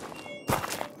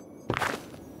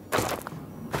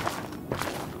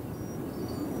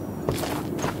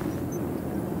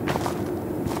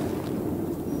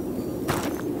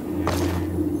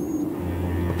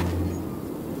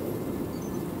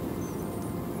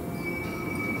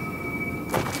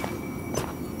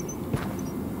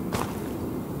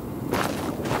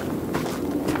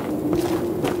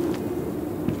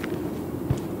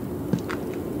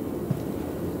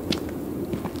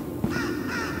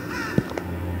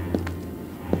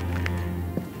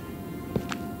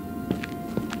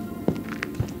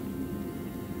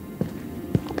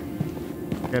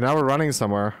 Okay, now we're running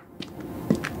somewhere.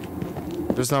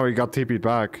 Just now we got TP'd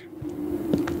back.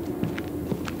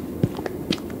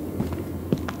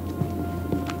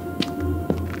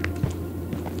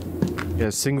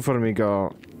 Yeah, sing for me,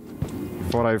 go.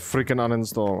 Before I freaking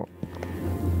uninstall.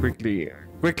 Quickly.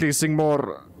 Quickly, sing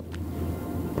more.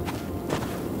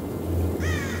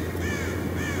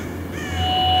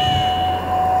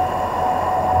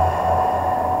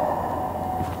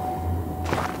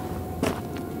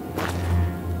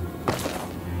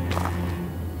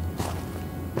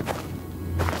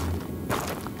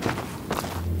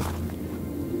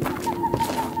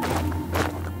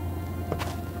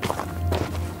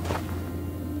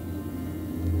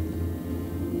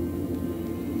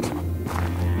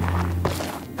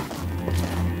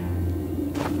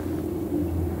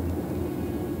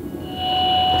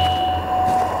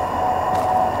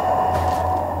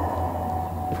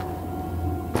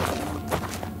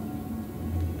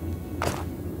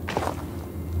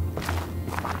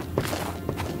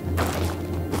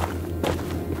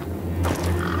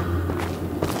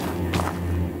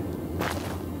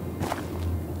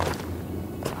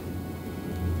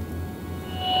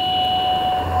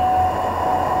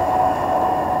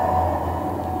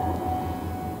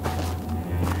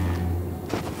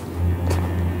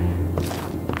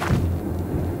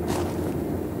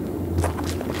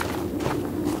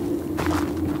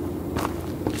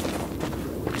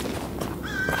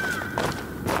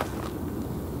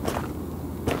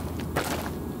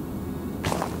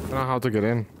 I don't know how to get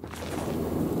in.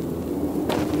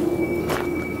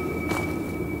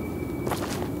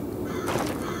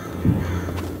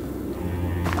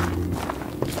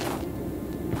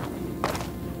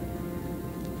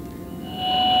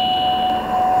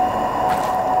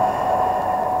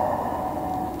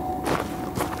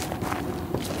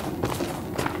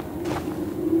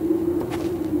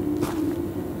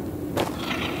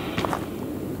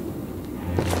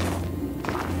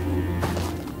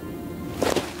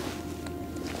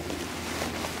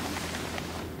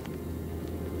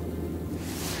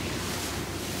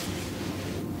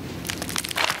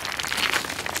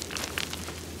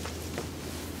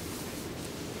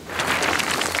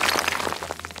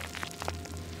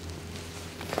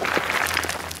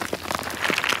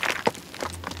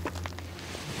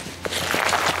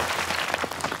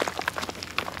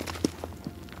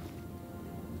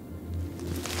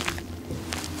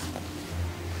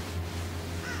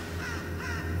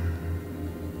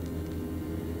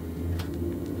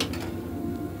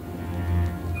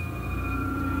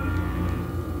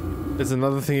 Is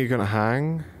another thing you're gonna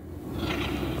hang?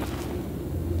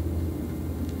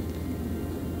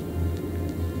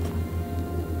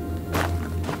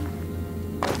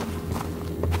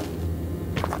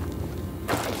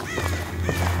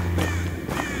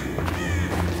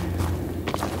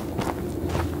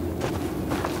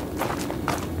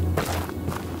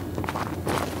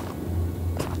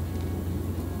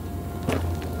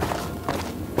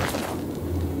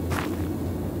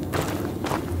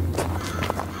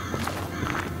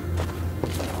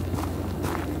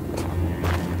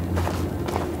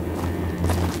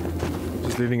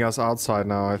 Leaving us outside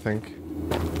now, I think.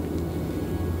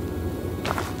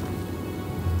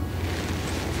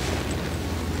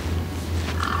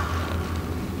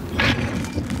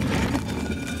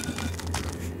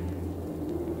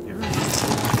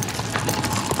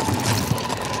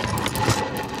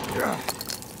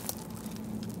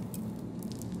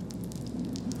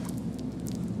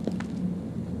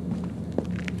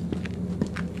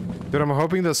 Dude, I'm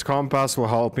hoping this compass will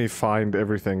help me find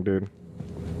everything, dude.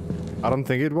 I don't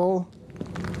think it will,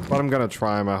 but I'm gonna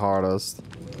try my hardest.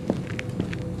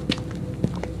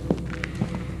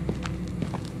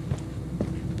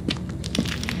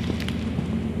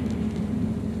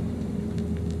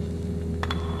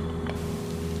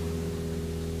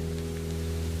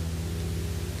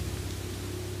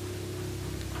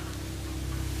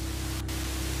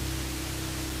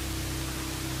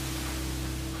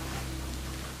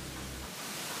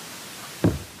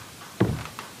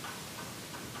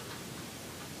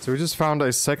 So we just found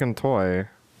a second toy.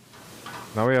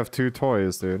 Now we have 2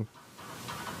 toys, dude.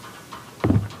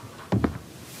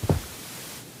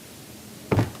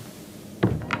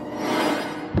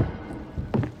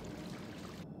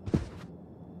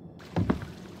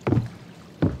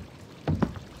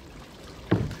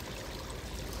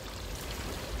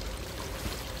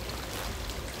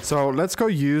 So let's go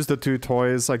use the 2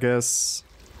 toys, I guess.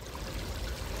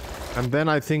 And then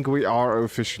I think we are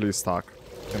officially stuck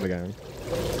in the game.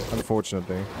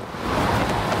 Unfortunately.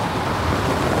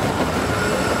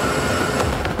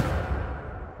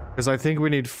 Because I think we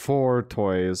need 4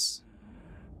 toys.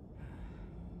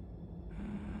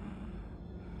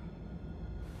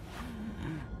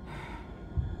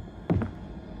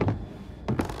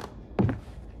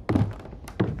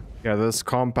 Yeah, this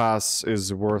compass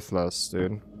is worthless,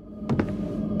 dude.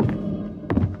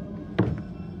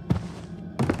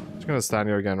 Just gonna stand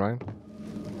here again, right?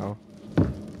 Oh.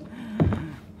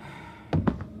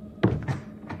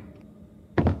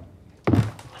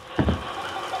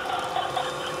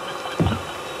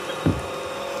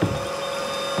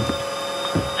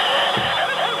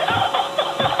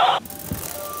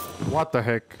 What the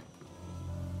heck?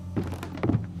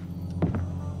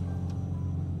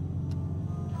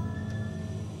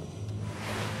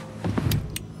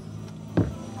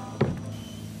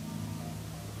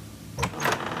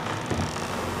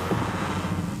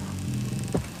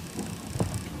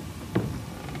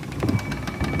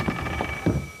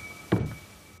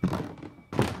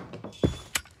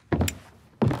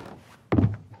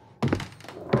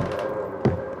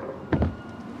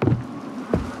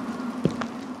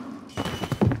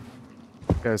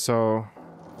 Okay, so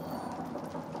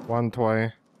 1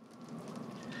 toy,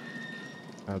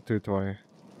 2 toy.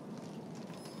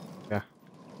 Yeah.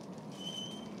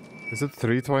 Is it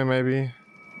 3 toy maybe?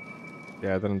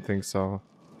 Yeah, I didn't think so.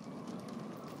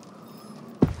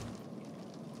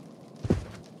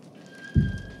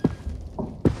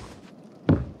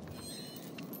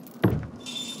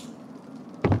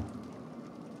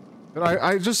 But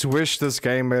I just wish this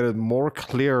game made it more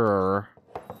clearer.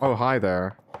 Oh, hi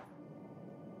there.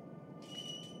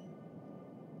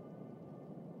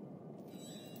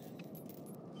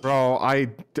 Bro, I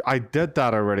did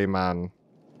that already, man.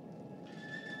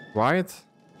 Right?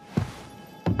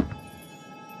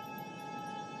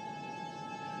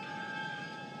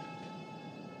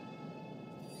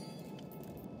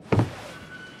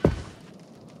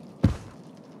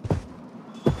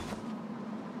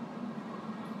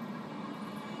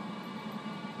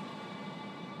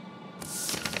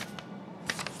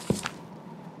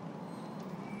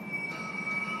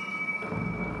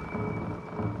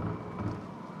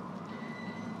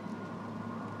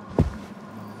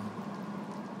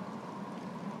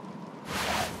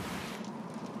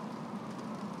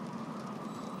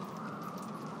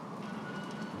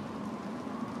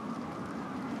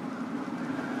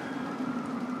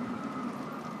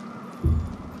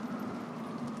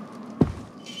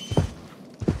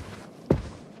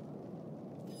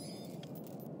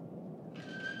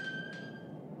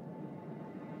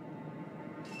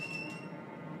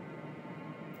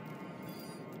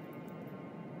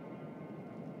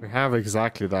 We have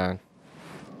exactly that.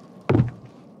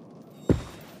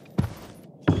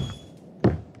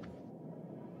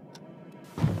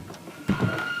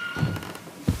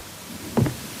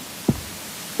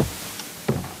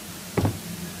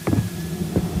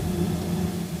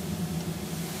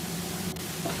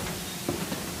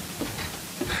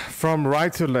 From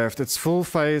right to left, it's full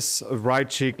face, right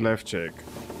cheek, left cheek.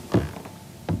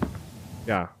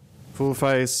 Yeah, full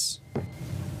face,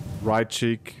 right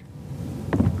cheek,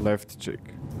 left cheek.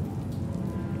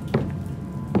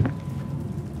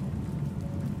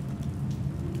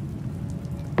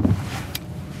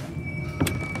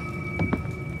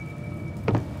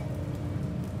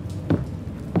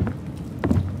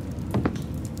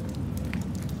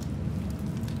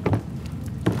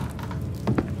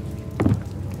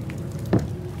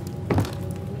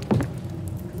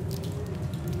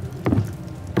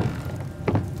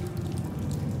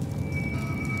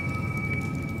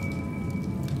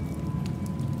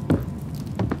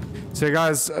 So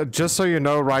guys, just so you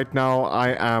know, right now I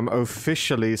am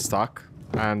officially stuck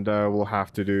and we'll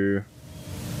have to do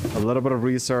a little bit of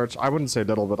research. I wouldn't say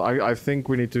little, but I think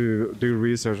we need to do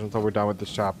research until we're done with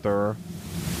this chapter.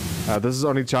 This is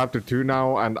only chapter 2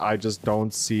 now, and I just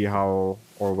don't see how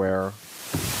or where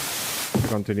to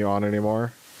continue on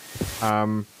anymore.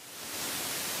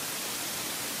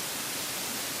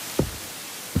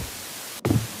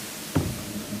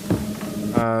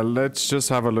 Let's just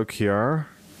have a look here.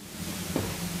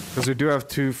 Because we do have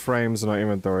 2 frames in our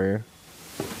inventory.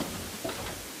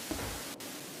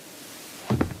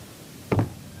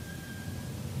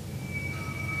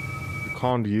 We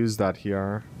can't use that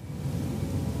here.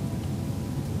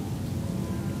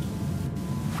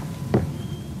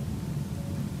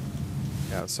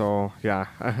 Yeah, so yeah.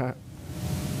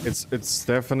 it's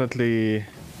definitely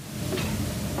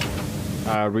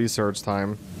research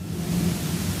time.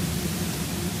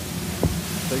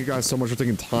 Thank you guys so much for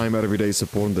taking time out of your day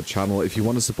supporting the channel. If you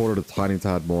want to support it a tiny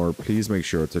tad more, please make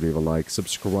sure to leave a like,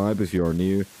 subscribe if you are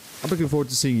new. I'm looking forward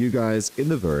to seeing you guys in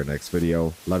the very next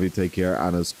video. Love you, take care,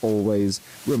 and as always,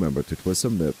 remember to twist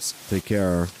some lips. Take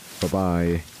care.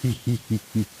 Bye-bye.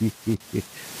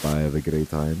 Bye, have a great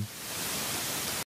time.